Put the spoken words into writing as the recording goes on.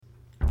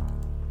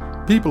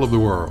People of the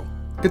world,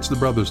 it's the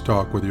Brothers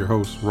Talk with your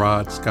hosts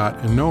Rod, Scott,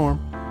 and Norm,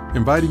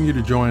 inviting you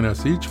to join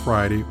us each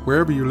Friday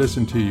wherever you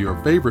listen to your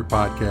favorite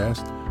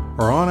podcast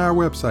or on our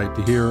website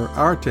to hear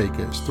our take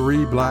as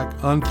three black,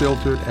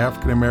 unfiltered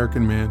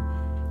African-American men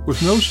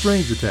with no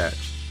strings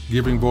attached,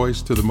 giving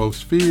voice to the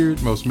most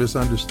feared, most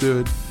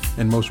misunderstood,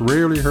 and most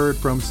rarely heard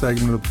from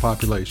segment of the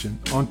population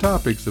on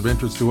topics of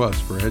interest to us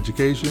for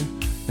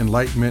education,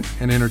 enlightenment,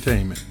 and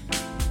entertainment.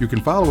 You can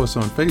follow us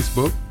on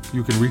Facebook.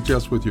 You can reach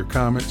us with your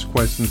comments,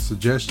 questions,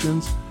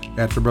 suggestions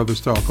at The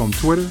Brothers Talk on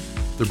Twitter,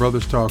 The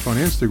Brothers Talk on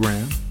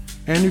Instagram,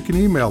 and you can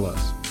email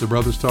us,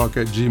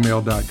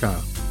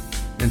 thebrotherstalk@gmail.com.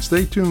 And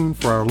stay tuned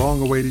for our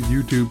long-awaited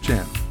YouTube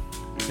channel.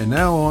 And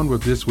now on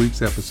with this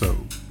week's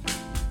episode.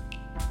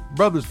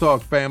 Brothers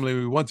Talk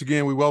family, once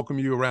again, we welcome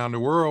you around the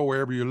world,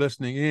 wherever you're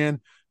listening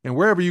in, and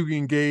wherever you can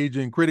engage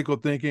in critical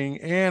thinking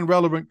and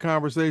relevant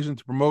conversation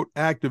to promote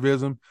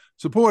activism,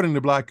 supporting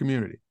the Black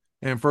community.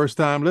 And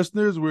first-time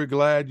listeners, we're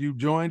glad you've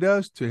joined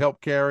us to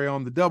help carry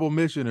on the double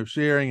mission of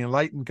sharing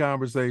enlightened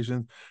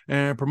conversations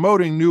and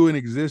promoting new and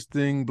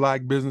existing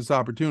Black business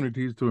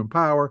opportunities to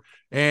empower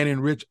and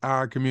enrich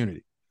our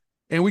community.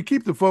 And we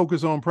keep the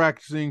focus on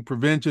practicing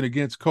prevention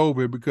against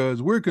COVID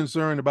because we're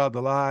concerned about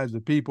the lives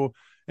of people,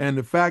 and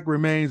the fact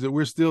remains that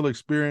we're still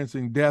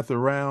experiencing death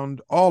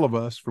around all of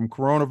us from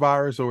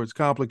coronavirus or its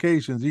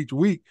complications each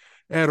week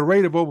at a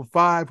rate of over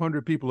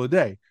 500 people a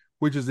day,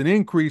 which is an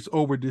increase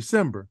over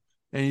December.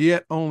 And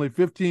yet only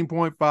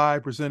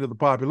 15.5% of the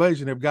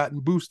population have gotten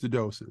booster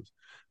doses.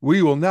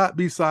 We will not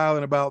be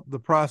silent about the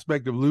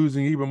prospect of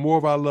losing even more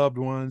of our loved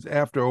ones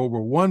after over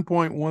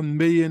 1.1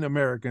 million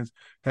Americans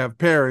have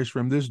perished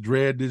from this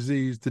dread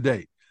disease to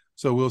date.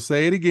 So we'll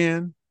say it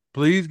again,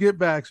 please get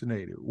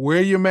vaccinated,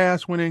 wear your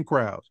mask when in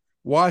crowds,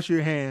 wash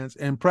your hands,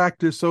 and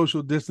practice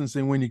social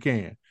distancing when you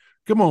can.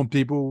 Come on,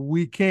 people,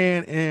 we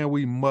can and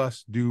we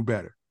must do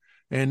better.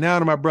 And now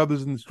to my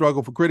brothers in the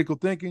struggle for critical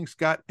thinking,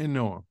 Scott and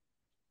Norm.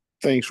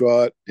 Thanks,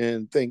 Rod,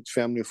 and thanks,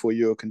 family, for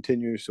your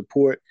continuing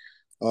support.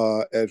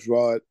 As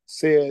Rod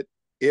said,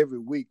 every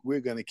week we're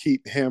going to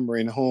keep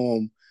hammering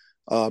home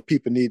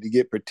people need to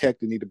get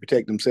protected, need to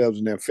protect themselves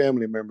and their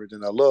family members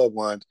and their loved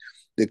ones.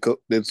 This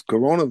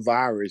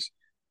coronavirus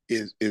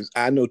is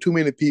I know too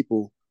many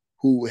people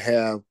who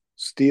are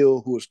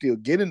still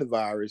getting the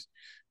virus,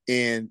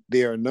 and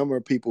there are a number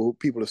of people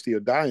are still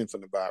dying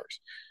from the virus.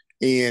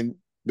 And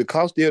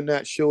because they're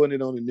not showing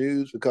it on the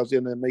news, because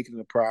they're not making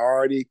it a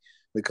priority,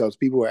 because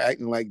people are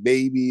acting like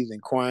babies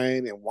and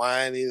crying and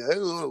whining,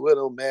 oh, wear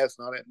no mask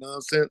and all that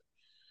nonsense,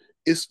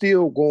 it's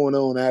still going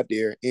on out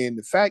there. And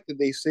the fact that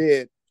they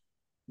said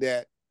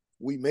that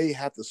we may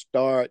have to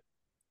start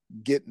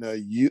getting a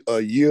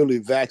yearly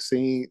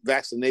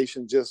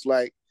vaccination, just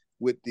like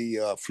with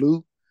the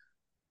flu,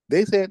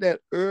 they said that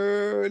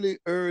early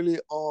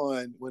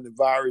on when the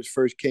virus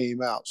first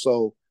came out.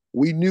 So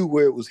we knew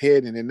where it was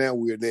heading, and now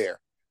we're there.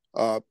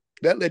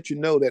 That lets you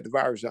know that the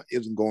virus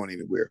isn't going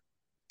anywhere.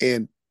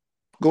 And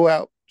go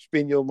out,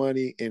 spend your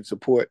money, and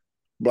support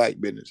Black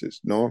businesses.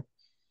 Norm?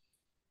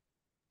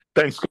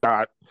 Thanks,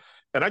 Scott.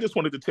 And I just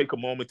wanted to take a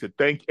moment to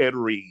thank Ed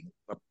Reed,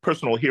 a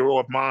personal hero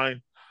of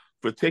mine,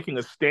 for taking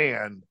a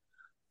stand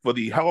for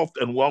the health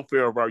and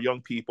welfare of our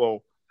young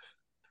people.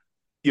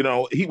 You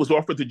know, he was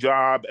offered the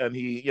job, and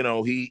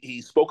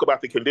he spoke about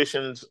the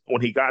conditions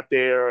when he got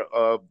there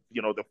of,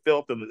 the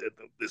filth in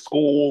the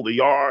school, the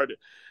yard,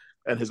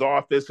 and his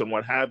office and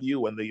what have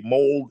you, and the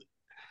mold.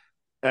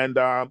 And,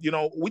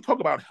 we talk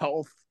about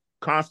health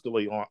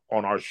constantly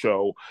on our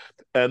show,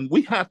 and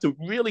we have to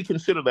really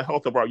consider the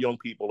health of our young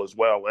people as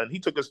well. And he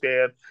took a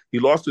stand. He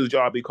lost his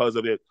job because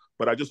of it,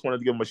 but I just wanted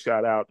to give him a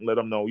shout out and let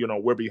him know,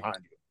 we're behind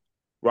you.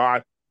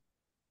 Rod?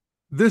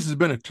 This has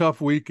been a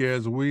tough week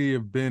as we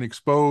have been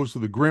exposed to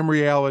the grim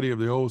reality of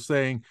the old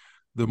saying,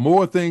 the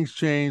more things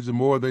change, the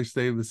more they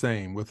stay the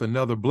same, with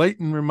another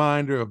blatant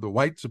reminder of the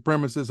white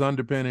supremacist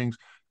underpinnings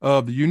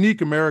of the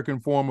unique American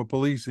form of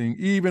policing,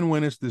 even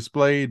when it's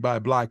displayed by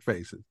Black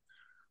faces.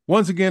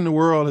 Once again, the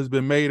world has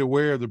been made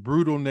aware of the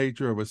brutal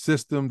nature of a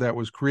system that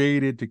was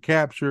created to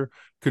capture,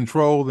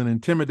 control, and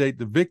intimidate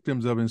the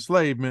victims of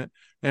enslavement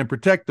and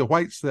protect the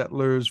white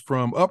settlers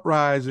from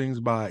uprisings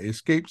by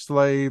escaped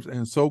slaves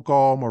and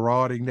so-called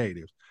marauding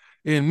natives.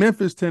 In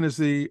Memphis,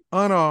 Tennessee,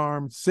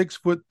 unarmed,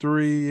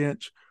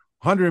 6'3"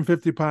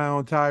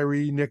 150-pound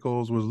Tyre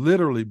Nichols was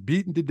literally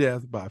beaten to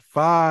death by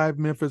 5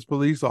 Memphis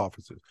police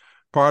officers,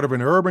 part of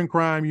an urban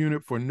crime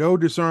unit, for no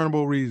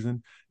discernible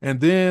reason,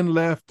 and then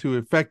left to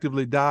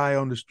effectively die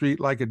on the street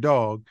like a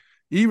dog,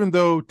 even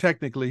though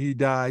technically he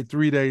died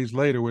 3 days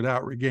later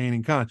without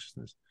regaining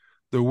consciousness.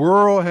 The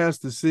world has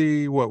to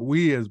see what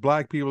we as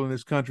Black people in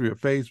this country are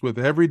faced with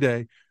every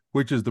day,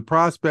 which is the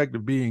prospect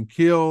of being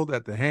killed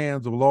at the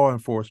hands of law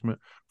enforcement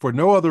for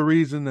no other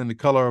reason than the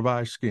color of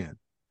our skin.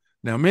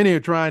 Now, many are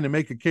trying to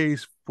make a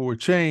case for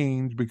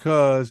change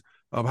because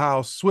of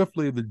how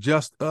swiftly the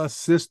Just Us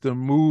system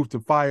moved to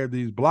fire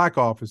these Black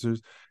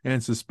officers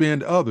and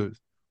suspend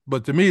others.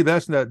 But to me,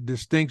 that's not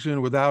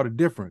distinction without a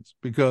difference,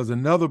 because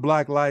another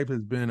Black life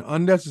has been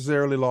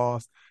unnecessarily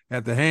lost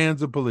at the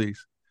hands of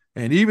police.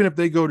 And even if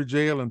they go to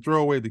jail and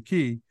throw away the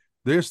key,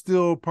 they're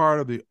still part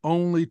of the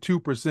only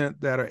 2%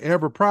 that are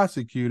ever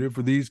prosecuted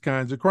for these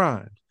kinds of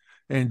crimes.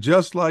 And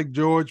just like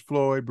George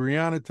Floyd,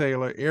 Breonna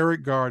Taylor,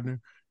 Eric Gardner,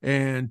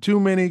 and too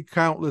many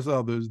countless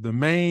others, the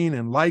main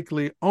and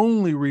likely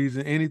only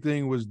reason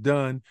anything was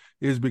done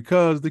is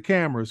because the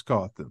cameras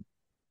caught them.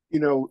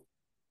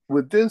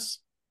 With this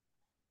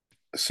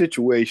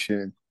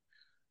situation,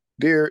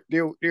 there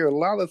are a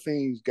lot of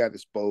things got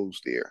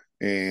exposed there,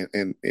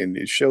 and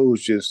it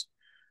shows just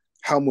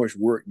how much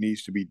work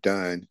needs to be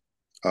done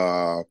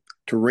to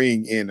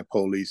ring in the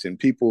police, and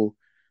people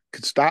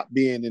could stop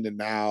being in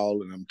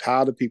denial. And I'm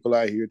tired of people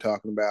out here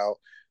talking about,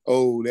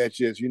 oh, that's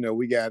just,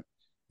 we got,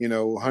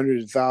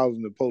 hundreds of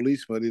thousands of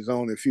policemen, there's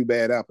only a few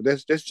bad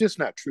apples. That's just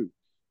not true,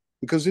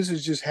 because this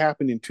is just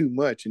happening too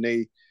much.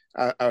 And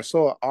I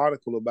saw an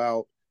article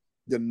about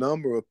the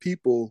number of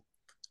people,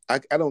 I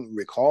don't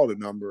recall the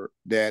number,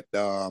 that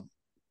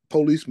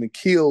policemen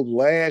killed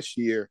last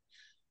year.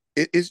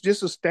 It's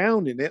just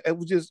astounding. It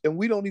was just, and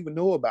we don't even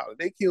know about it.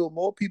 They killed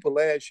more people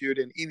last year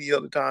than any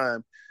other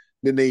time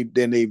than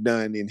they've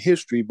done in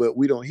history, but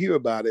we don't hear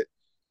about it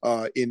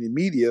in the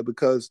media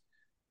because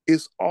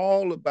it's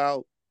all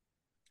about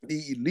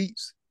the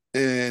elites,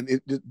 and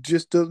it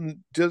just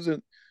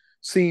doesn't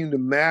seem to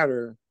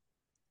matter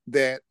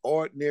that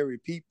ordinary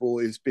people,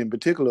 in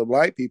particular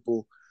black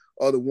people,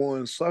 are the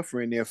ones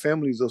suffering. Their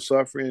families are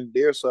suffering.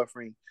 They're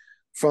suffering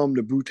from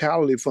the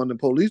brutality from the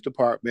police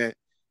department.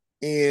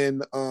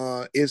 And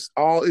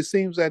it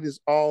seems that it's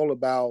all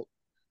about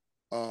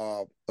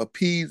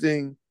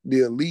appeasing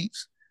the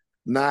elites,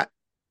 not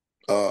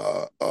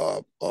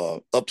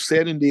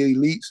upsetting the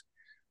elites.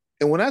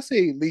 And when I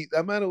say elites,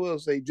 I might as well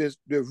say just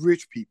the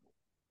rich people,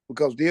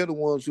 because they're the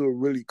ones who are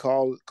really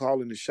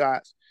calling the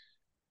shots.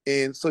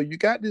 And so you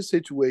got this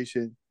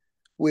situation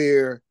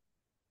where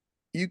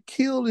you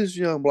kill this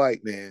young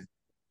black man,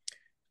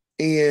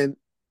 and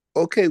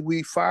okay,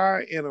 we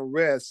fire and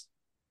arrest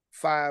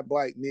 5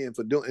 black men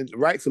for doing, and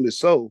rightfully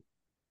so.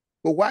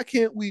 But why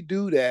can't we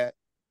do that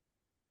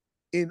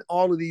in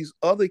all of these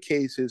other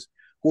cases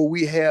where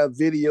we have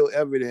video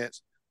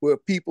evidence where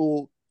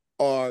people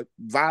are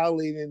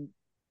violating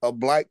a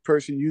black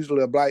person,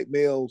 usually a black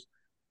male's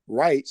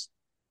rights,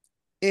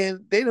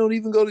 and they don't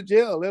even go to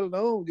jail, let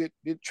alone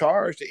get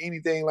charged or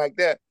anything like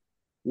that?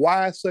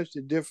 Why such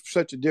a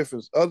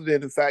difference, other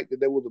than the fact that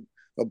there was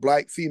a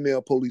black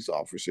female police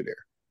officer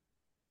there?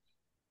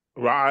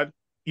 Rod,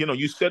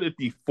 you said it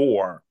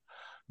before.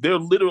 There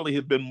literally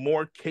have been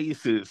more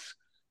cases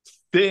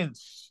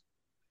since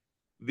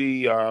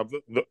the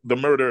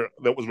murder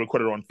that was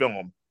recorded on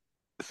film.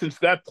 Since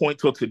that point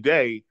till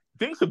today,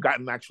 things have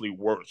gotten actually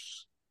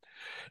worse.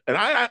 And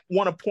I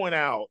want to point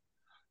out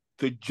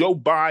to Joe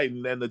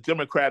Biden and the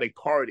Democratic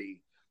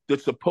Party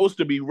that's supposed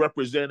to be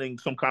representing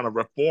some kind of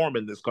reform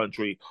in this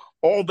country,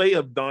 all they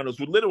have done is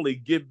literally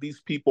give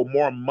these people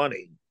more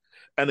money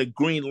and a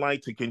green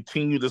light to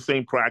continue the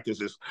same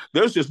practices.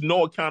 There's just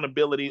no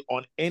accountability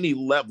on any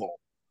level.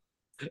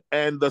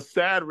 And the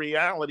sad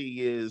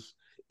reality is,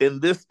 in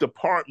this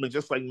department,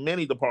 just like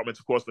many departments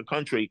across the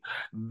country,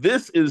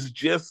 this is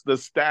just the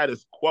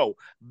status quo.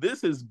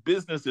 This is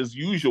business as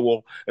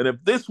usual. And if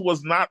this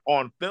was not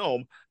on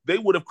film, they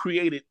would have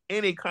created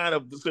any kind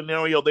of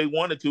scenario they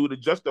wanted to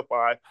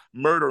justify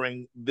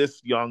murdering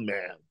this young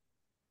man.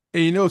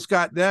 And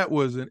Scott, that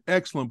was an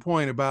excellent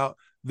point about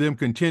them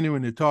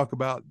continuing to talk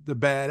about the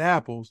bad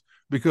apples,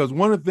 because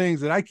one of the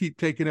things that I keep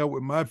taking up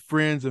with my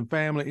friends and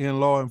family in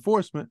law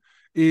enforcement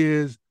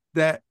is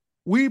that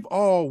we've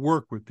all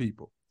worked with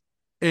people.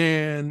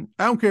 And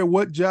I don't care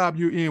what job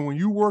you're in, when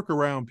you work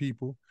around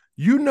people,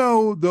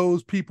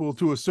 those people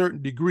to a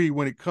certain degree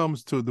when it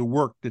comes to the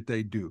work that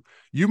they do.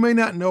 You may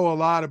not know a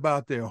lot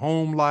about their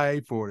home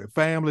life or their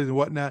families and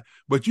whatnot,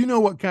 but you know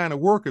what kind of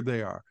worker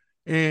they are.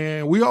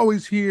 And we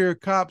always hear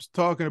cops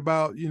talking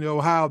about,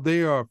 how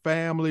they are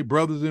family,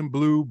 brothers in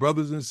blue,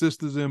 brothers and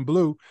sisters in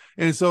blue.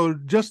 And so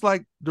just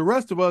like the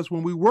rest of us,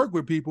 when we work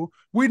with people,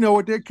 we know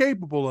what they're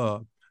capable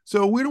of.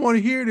 So we don't want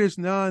to hear this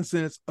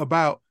nonsense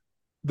about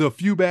the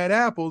few bad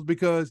apples,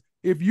 because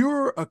if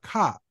you're a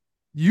cop,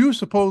 you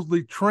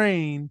supposedly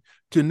trained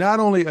to not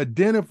only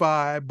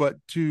identify, but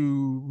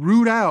to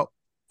root out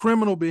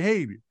criminal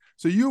behavior.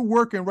 So you're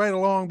working right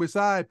along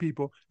beside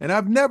people. And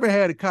I've never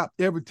had a cop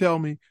ever tell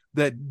me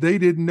that they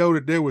didn't know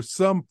that there were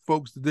some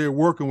folks that they're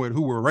working with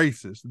who were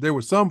racist. There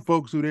were some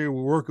folks who they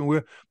were working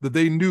with that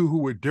they knew who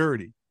were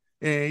dirty.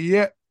 And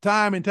yet,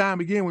 time and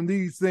time again, when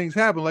these things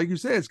happen, like you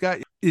said,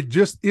 Scott, it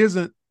just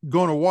isn't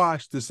going to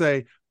wash to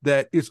say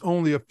that it's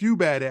only a few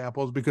bad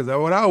apples, because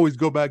what I always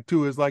go back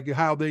to is like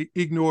how they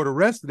ignore the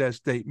rest of that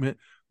statement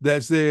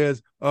that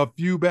says a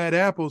few bad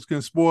apples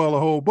can spoil a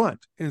whole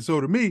bunch. And so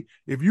to me,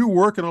 if you're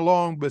working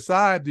along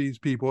beside these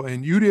people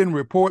and you didn't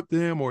report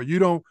them, or you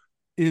don't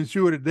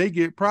ensure that they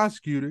get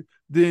prosecuted,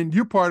 then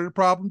you're part of the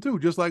problem too,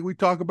 just like we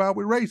talk about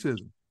with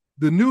racism.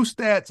 The new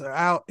stats are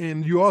out,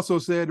 and you also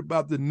said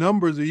about the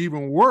numbers are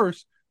even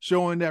worse,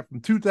 showing that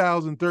from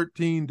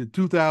 2013 to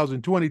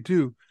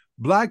 2022,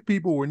 Black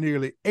people were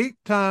nearly 8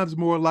 times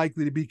more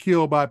likely to be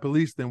killed by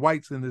police than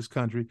whites in this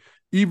country,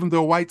 even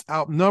though whites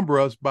outnumber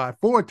us by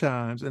 4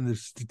 times, and the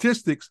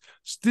statistics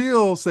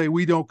still say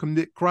we don't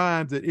commit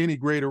crimes at any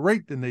greater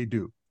rate than they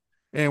do.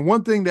 And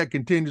one thing that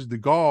continues to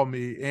gall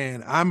me,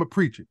 and I'm a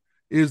preacher,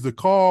 is the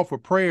call for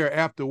prayer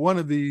after one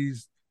of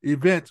these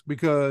events,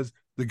 because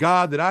the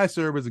God that I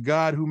serve is a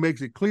God who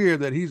makes it clear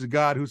that he's a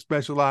God who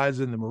specializes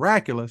in the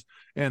miraculous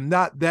and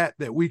not that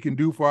we can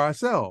do for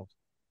ourselves.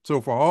 So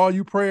for all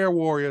you prayer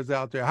warriors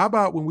out there, how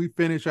about when we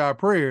finish our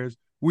prayers,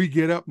 we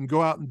get up and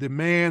go out and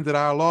demand that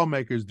our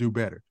lawmakers do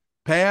better?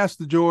 Pass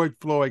the George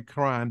Floyd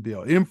crime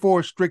bill,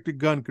 enforce stricter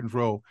gun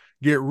control,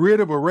 get rid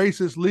of a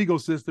racist legal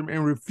system,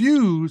 and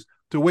refuse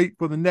to wait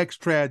for the next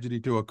tragedy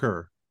to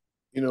occur.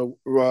 You know,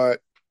 Rod,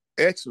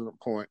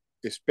 excellent point,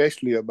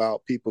 especially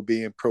about people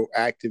being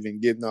proactive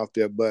and getting off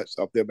their butts,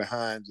 off their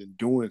behinds, and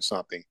doing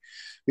something.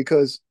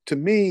 Because to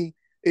me,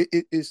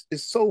 it's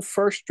so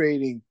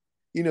frustrating.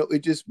 You know, it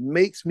just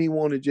makes me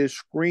want to just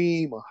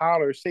scream or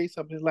holler, say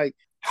something like,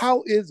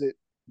 how is it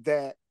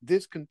that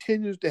this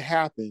continues to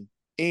happen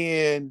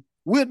and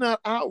we're not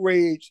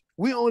outraged?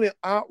 We're only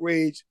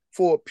outraged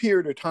for a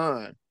period of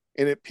time.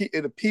 And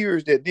it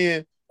appears that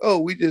then,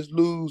 we just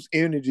lose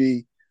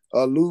energy,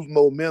 lose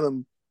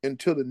momentum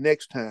until the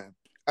next time.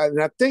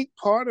 And I think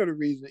part of the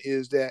reason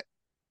is that,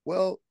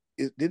 well,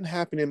 it didn't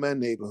happen in my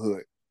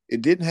neighborhood.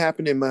 It didn't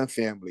happen in my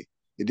family.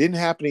 It didn't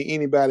happen to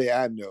anybody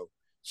I know.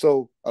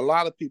 So a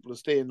lot of people are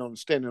standing on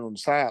the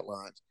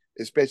sidelines,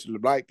 especially the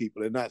Black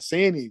people. They're not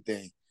saying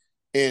anything.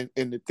 And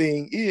the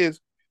thing is,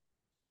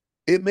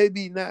 it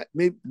may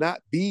not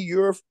be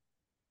your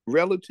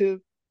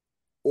relative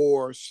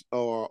or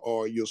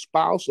your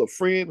spouse or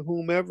friend,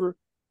 whomever,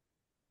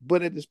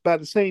 but it is, by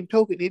the same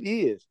token, it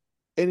is.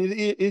 And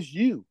it is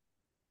you,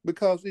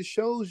 because it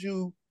shows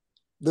you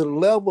the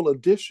level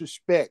of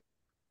disrespect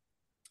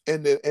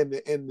and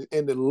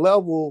the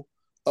level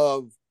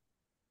of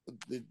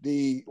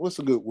the what's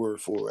a good word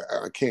for it?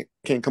 I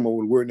can't come up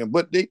with a word now,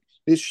 but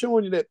it's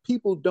showing you that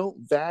people don't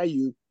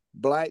value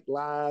Black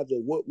lives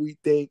or what we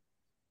think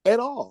at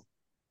all.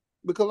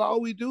 Because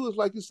all we do is,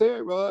 like you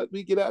said, Rod,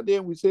 we get out there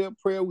and we say a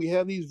prayer, we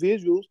have these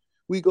visuals,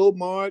 we go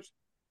march,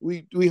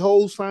 we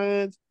hold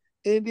signs,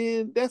 and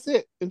then that's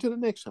it until the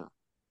next time.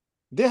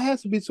 There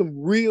has to be some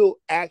real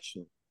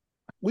action.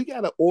 We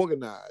got to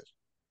organize.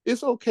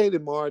 It's okay to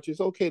march,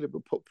 it's okay to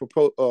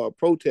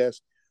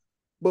protest,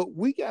 but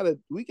we gotta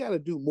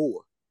do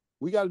more.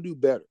 We gotta do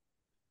better.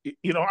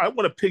 You know, I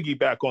want to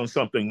piggyback on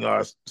something,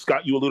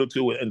 Scott, you alluded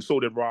to, and so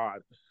did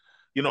Rod.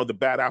 You know, the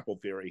bad apple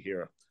theory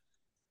here.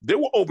 There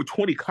were over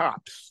 20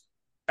 cops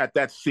at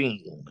that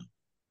scene,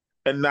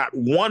 and not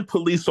one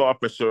police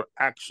officer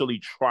actually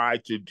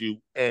tried to do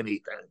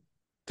anything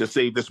to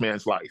save this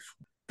man's life.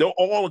 They're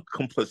all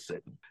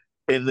complicit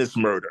in this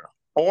murder.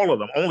 All of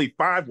them. Only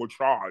 5 were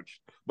charged.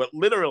 But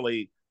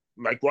literally,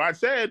 like Rod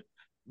said,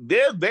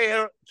 they're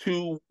there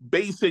to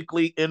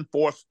basically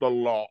enforce the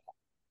law.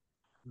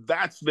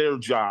 That's their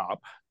job.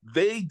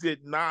 They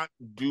did not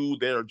do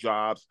their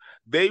jobs.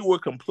 They were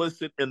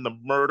complicit in the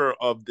murder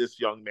of this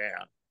young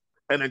man.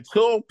 And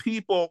until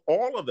people,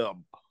 all of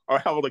them, are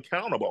held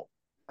accountable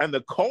and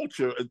the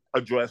culture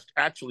addressed,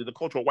 actually the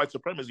culture of white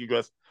supremacy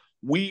addressed,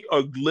 we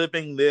are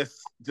living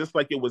this just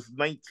like it was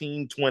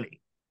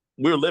 1920.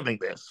 We're living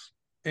this.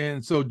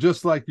 And so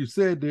just like you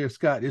said there,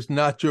 Scott, it's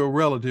not your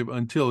relative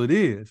until it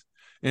is.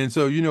 And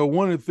so, you know,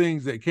 one of the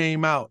things that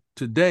came out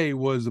today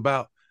was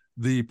about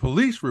the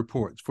police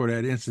reports for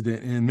that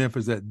incident in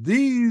Memphis, that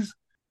these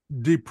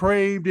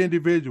depraved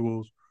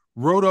individuals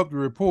wrote up the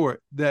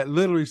report that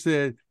literally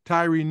said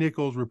Tyre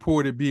Nichols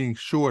reported being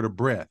short of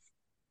breath.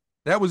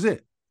 That was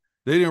it.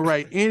 They didn't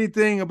write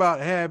anything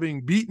about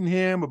having beaten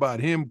him, about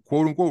him,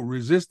 quote unquote,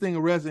 resisting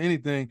arrest or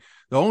anything.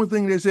 The only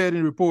thing they said in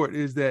the report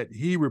is that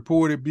he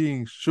reported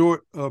being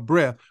short of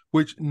breath,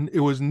 which it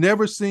was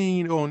never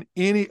seen on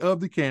any of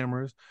the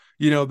cameras.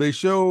 You know, they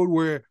showed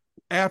where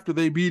after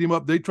they beat him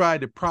up, they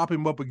tried to prop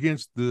him up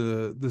against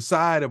the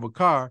side of a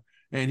car,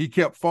 and he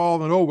kept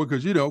falling over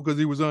because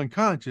he was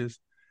unconscious.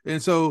 And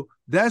so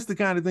that's the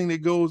kind of thing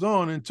that goes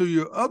on. And to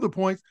your other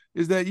points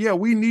is that, yeah,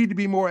 we need to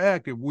be more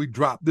active. We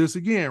dropped this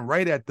again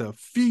right at the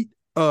feet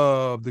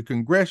of the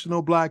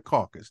Congressional Black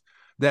Caucus,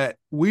 that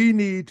we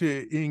need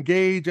to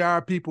engage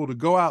our people to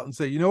go out and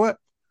say, you know what,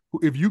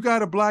 if you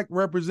got a Black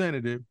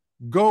representative,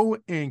 go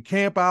and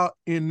camp out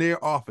in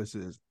their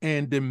offices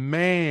and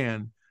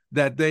demand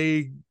that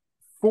they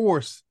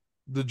force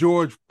the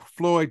George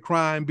Floyd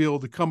crime bill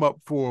to come up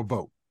for a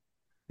vote.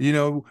 You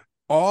know,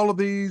 all of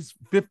these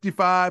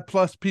 55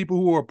 plus people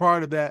who are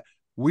part of that,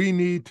 we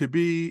need to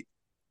be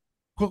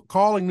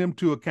calling them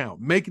to account,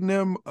 making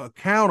them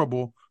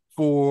accountable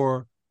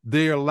for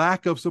their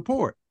lack of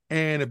support.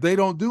 And if they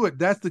don't do it,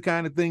 that's the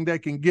kind of thing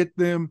that can get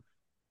them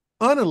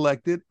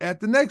unelected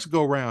at the next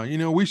go round. You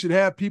know, we should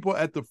have people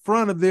at the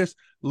front of this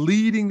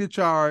leading the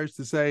charge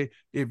to say,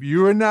 if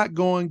you're not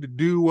going to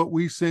do what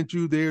we sent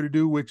you there to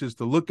do, which is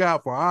to look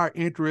out for our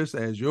interests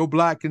as your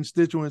Black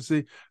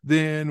constituency,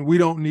 then we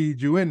don't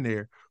need you in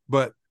there.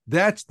 But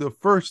That's the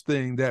first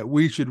thing that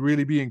we should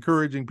really be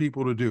encouraging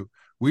people to do.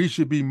 We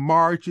should be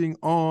marching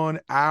on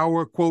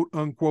our quote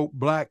unquote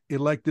Black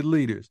elected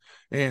leaders.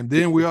 And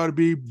then we ought to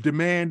be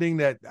demanding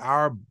that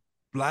our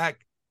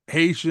Black,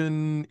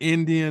 Haitian,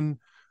 Indian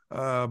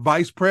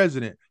vice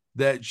president,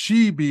 that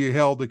she be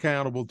held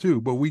accountable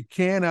too. But we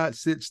cannot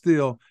sit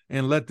still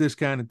and let this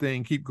kind of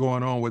thing keep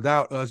going on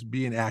without us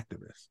being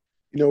activists.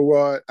 You know,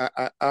 Rod,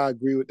 I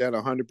agree with that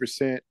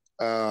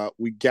 100%.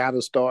 We got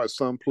to start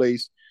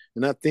someplace.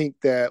 And I think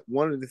that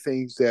one of the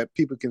things that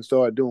people can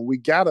start doing, we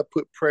got to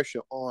put pressure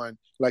on,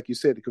 like you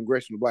said, the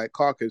Congressional Black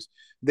Caucus.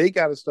 They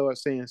got to start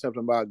saying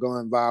something about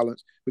gun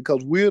violence,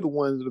 because we're the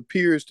ones that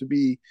appears to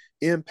be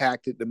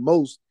impacted the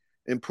most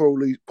in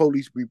police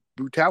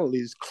brutality.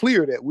 It's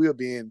clear that we're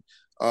being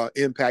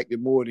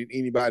impacted more than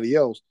anybody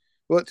else.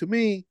 But to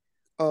me,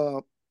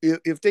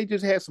 if they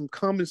just had some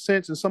common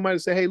sense and somebody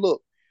say, hey,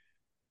 look,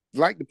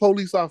 like the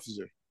police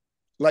officer,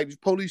 like the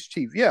police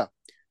chief, yeah,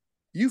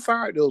 you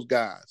fired those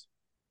guys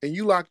and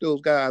you locked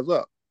those guys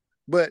up.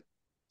 But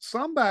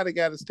somebody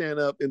got to stand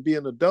up and be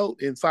an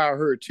adult and fire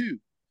her too.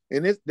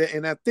 And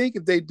I think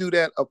if they do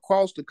that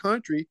across the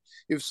country,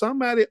 if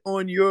somebody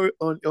in your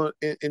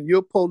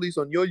police,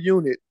 on your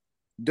unit,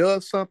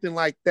 does something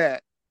like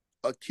that,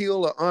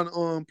 kill an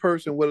unarmed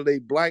person, whether they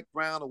Black,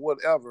 brown, or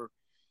whatever,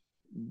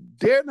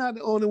 they're not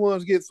the only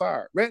ones get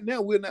fired. Right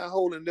now, we're not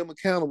holding them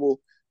accountable,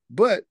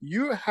 but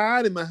you're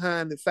hiding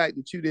behind the fact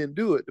that you didn't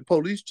do it, the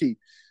police chief.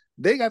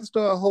 They got to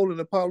start holding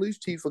the police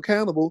chief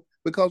accountable,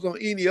 because on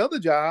any other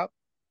job,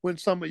 when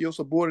some of your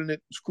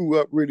subordinates screw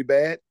up really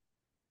bad,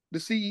 the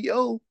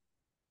CEO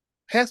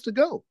has to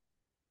go.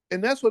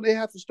 And that's what they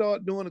have to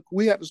start doing.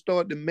 We have to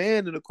start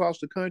demanding across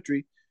the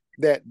country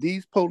that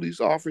these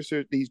police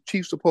officers, these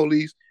chiefs of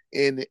police,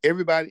 and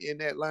everybody in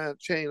that line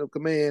chain of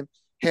command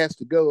has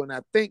to go. And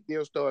I think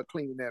they'll start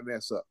cleaning that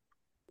mess up.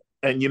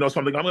 And you know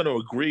something, I'm going to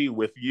agree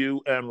with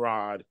you and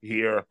Rod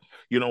here.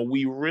 You know,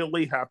 we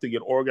really have to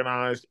get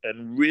organized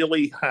and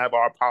really have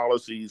our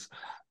policies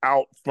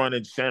out front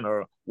and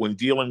center when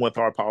dealing with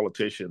our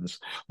politicians.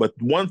 But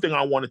one thing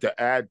I wanted to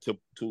add to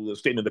the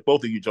statement that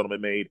both of you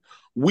gentlemen made,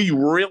 we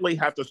really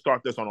have to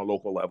start this on a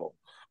local level,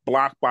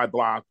 block by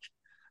block,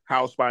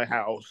 house by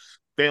house,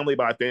 family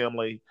by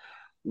family.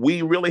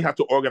 We really have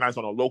to organize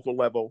on a local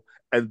level,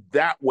 and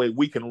that way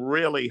we can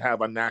really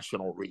have a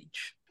national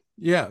reach.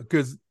 Yeah,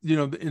 because, you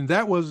know, and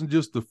that wasn't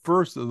just the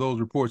first of those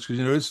reports, because,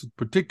 you know, this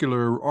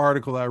particular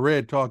article I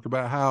read talked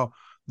about how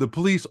the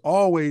police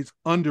always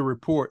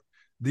underreport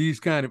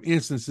these kind of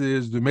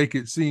instances to make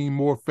it seem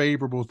more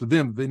favorable to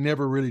them. They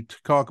never really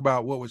talk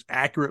about what was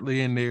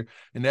accurately in there,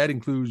 and that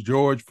includes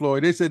George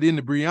Floyd. They said in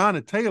the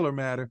Breonna Taylor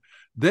matter,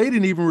 they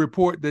didn't even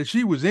report that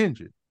she was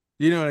injured.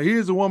 You know,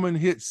 here's a woman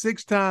hit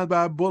 6 times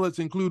by bullets,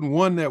 including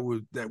one that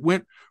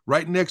went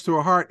right next to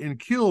her heart and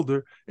killed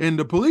her. And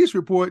the police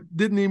report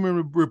didn't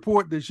even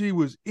report that she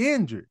was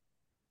injured.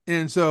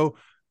 And so,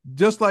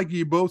 just like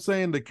you both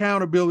saying, the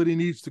accountability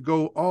needs to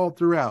go all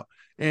throughout.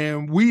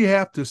 And we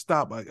have to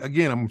stop.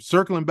 Again, I'm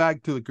circling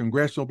back to the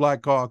Congressional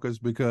Black Caucus,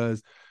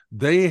 because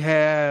they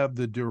have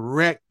the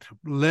direct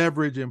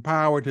leverage and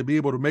power to be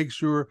able to make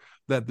sure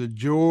that the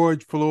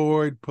George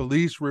Floyd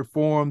police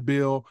reform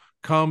bill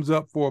comes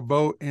up for a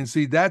vote. And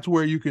see, that's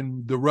where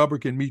the rubber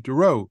can meet the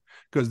road,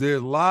 because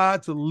there's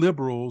lots of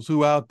liberals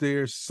who out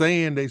there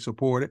saying they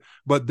support it,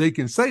 but they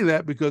can say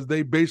that because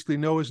they basically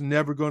know it's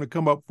never going to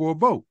come up for a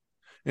vote.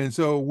 And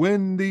so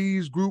when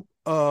these group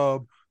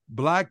of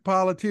Black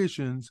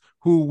politicians,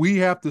 who we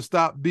have to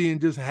stop being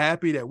just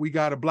happy that we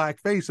got a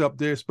Black face up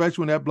there,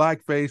 especially when that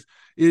Black face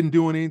isn't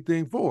doing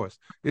anything for us.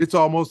 It's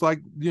almost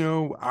like, you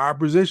know, our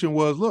position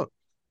was, look,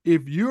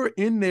 if you're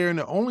in there and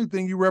the only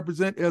thing you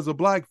represent as a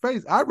Black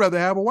face, I'd rather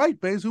have a white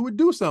face who would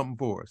do something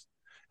for us.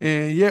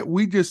 And yet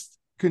we just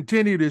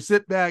continue to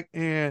sit back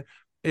and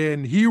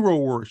hero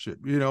worship,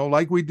 you know,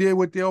 like we did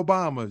with the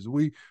Obamas.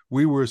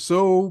 We were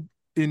so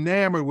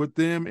enamored with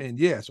them. And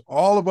yes,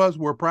 all of us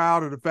were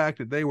proud of the fact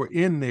that they were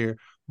in there.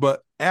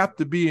 But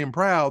after being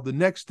proud, the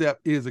next step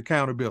is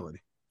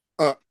accountability.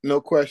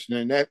 No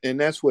question. And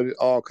that's what it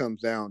all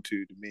comes down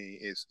to me,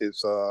 is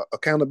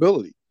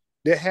accountability.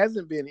 There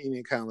hasn't been any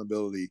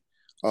accountability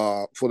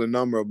for the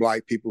number of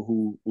Black people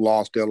who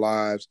lost their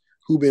lives,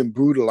 who've been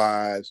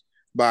brutalized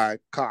by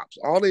cops.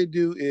 All they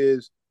do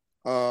is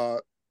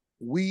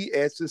we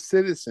as the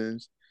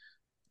citizens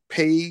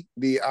pay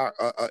the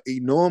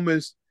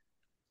enormous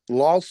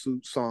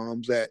lawsuit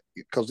sums, that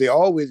because they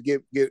always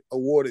get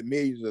awarded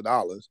millions of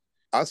dollars.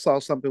 I saw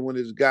something when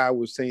this guy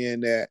was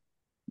saying that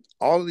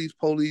all of these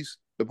police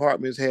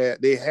departments have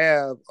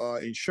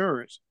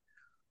insurance,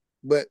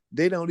 but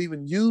they don't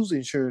even use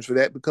insurance for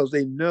that, because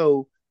they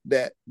know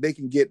that they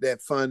can get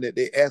that fund, that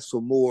they ask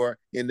for more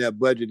in their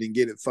budget and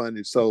get it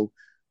funded. So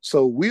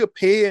we're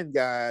paying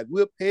guys,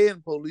 we're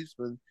paying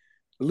policemen,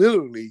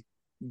 literally,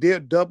 they're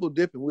double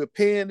dipping. We're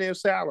paying their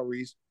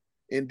salaries,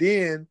 and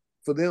then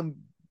for them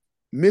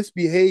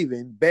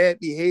misbehaving, bad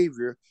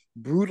behavior,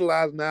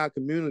 brutalizing our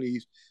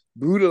communities,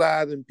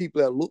 brutalizing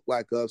people that look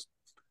like us,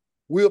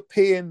 we're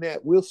paying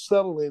that, we're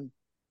settling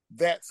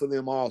that for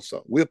them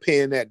also. We're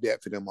paying that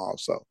debt for them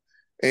also.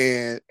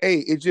 And hey,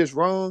 it's just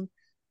wrong.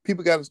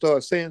 People got to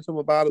start saying something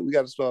about it. We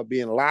got to start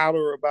being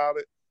louder about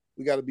it.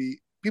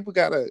 People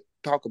got to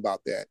talk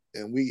about that,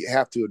 and we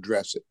have to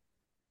address it.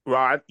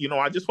 Rod,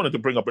 I just wanted to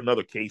bring up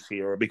another case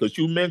here because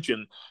you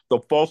mentioned the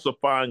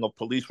falsifying of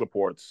police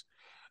reports.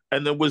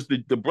 And there was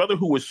the brother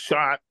who was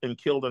shot and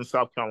killed in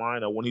South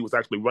Carolina when he was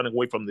actually running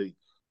away from the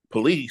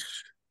police,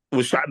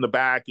 was shot in the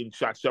back and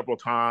shot several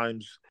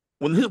times.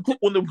 When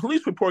the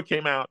police report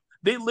came out,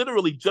 they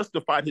literally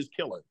justified his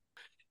killing.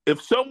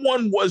 If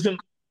someone wasn't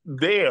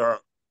there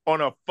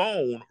on a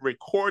phone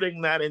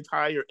recording that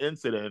entire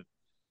incident,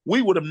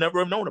 we would have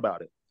never known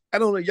about it. I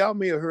don't know. Y'all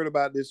may have heard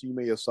about this. You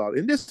may have saw it.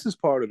 And this is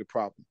part of the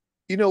problem.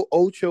 Emmanuel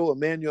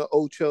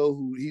Ocho,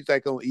 who he's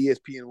like on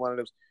ESPN, one of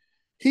those,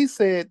 he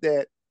said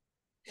that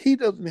he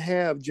doesn't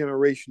have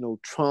generational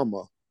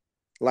trauma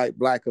like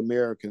Black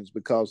Americans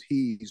because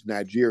he's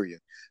Nigerian.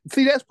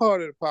 See, that's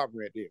part of the problem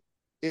right there.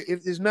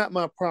 It's not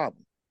my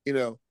problem.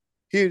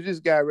 Here's this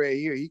guy right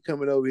here. He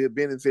coming over here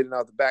benefiting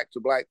off the backs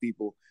of Black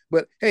people.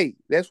 But hey,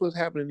 that's what's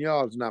happening to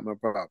y'all. It's not my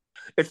problem.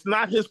 It's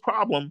not his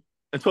problem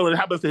until it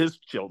happens to his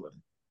children.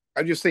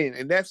 I'm just saying,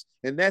 and that's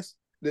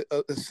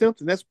the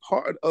symptom. That's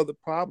part of the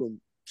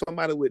problem.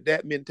 Somebody with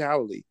that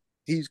mentality.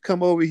 He's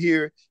come over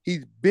here.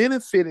 He's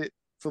benefited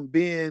from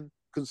being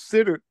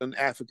considered an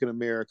African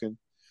American.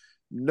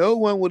 No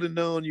one would have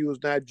known you was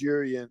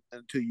Nigerian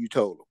until you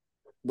told them.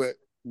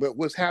 But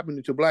what's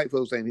happening to Black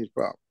folks ain't his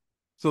problem.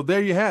 So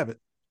there you have it.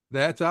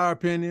 That's our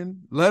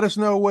opinion. Let us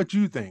know what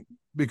you think,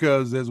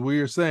 because as we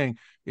are saying,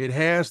 it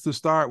has to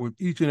start with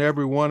each and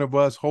every one of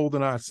us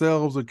holding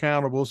ourselves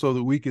accountable so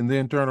that we can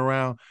then turn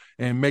around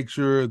and make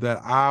sure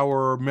that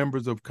our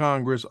members of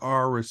Congress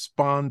are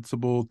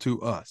responsible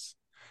to us.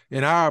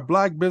 In our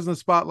Black Business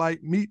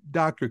Spotlight, meet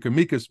Dr.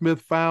 Kamika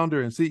Smith,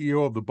 founder and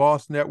CEO of the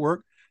Boss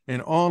Network,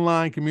 an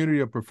online community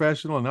of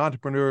professional and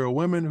entrepreneurial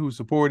women who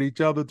support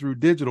each other through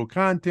digital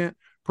content,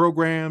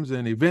 programs,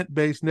 and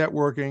event-based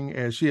networking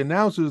as she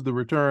announces the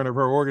return of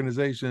her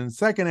organization's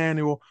second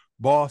annual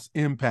Boss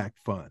Impact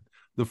Fund.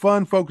 The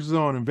fund focuses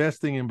on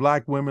investing in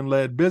Black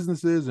women-led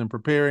businesses and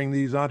preparing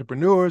these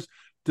entrepreneurs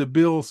to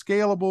build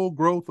scalable,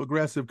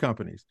 growth-aggressive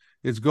companies.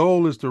 Its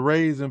goal is to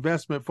raise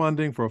investment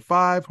funding for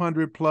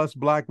 500 plus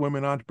Black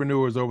women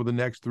entrepreneurs over the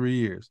next 3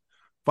 years.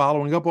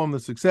 Following up on the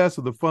success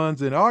of the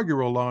fund's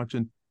inaugural launch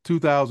in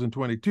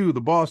 2022,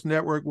 the Boss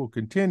Network will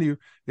continue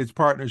its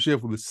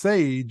partnership with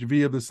Sage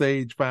via the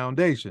Sage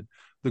Foundation,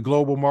 the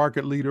global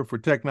market leader for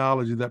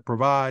technology that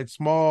provides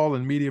small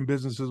and medium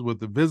businesses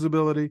with the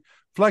visibility,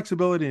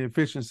 flexibility, and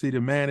efficiency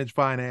to manage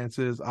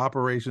finances,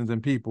 operations,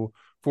 and people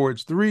for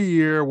its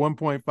 3-year,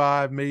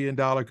 $1.5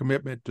 million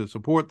commitment to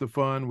support the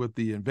fund with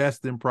the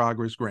Invest in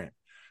Progress grant.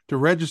 To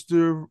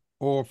register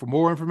or for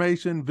more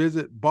information,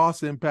 visit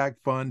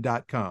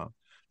bossimpactfund.com.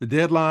 The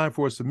deadline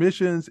for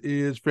submissions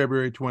is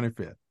February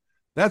 25th.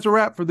 That's a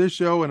wrap for this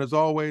show, and as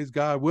always,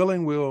 God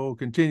willing, we'll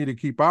continue to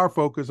keep our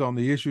focus on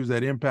the issues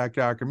that impact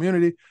our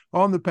community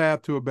on the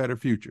path to a better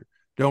future.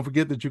 Don't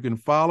forget that you can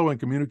follow and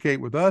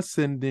communicate with us,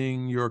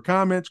 sending your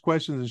comments,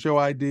 questions, and show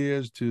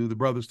ideas to The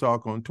Brothers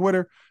Talk on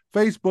Twitter,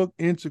 Facebook,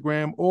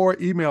 Instagram, or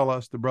email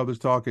us to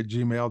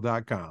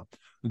brotherstalk@gmail.com.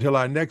 Until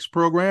our next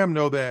program,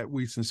 know that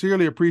we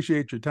sincerely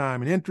appreciate your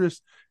time and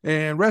interest,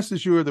 and rest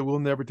assured that we'll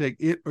never take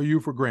it or you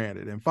for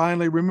granted. And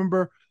finally,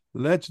 remember,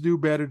 let's do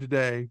better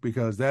today,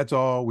 because that's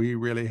all we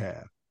really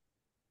have.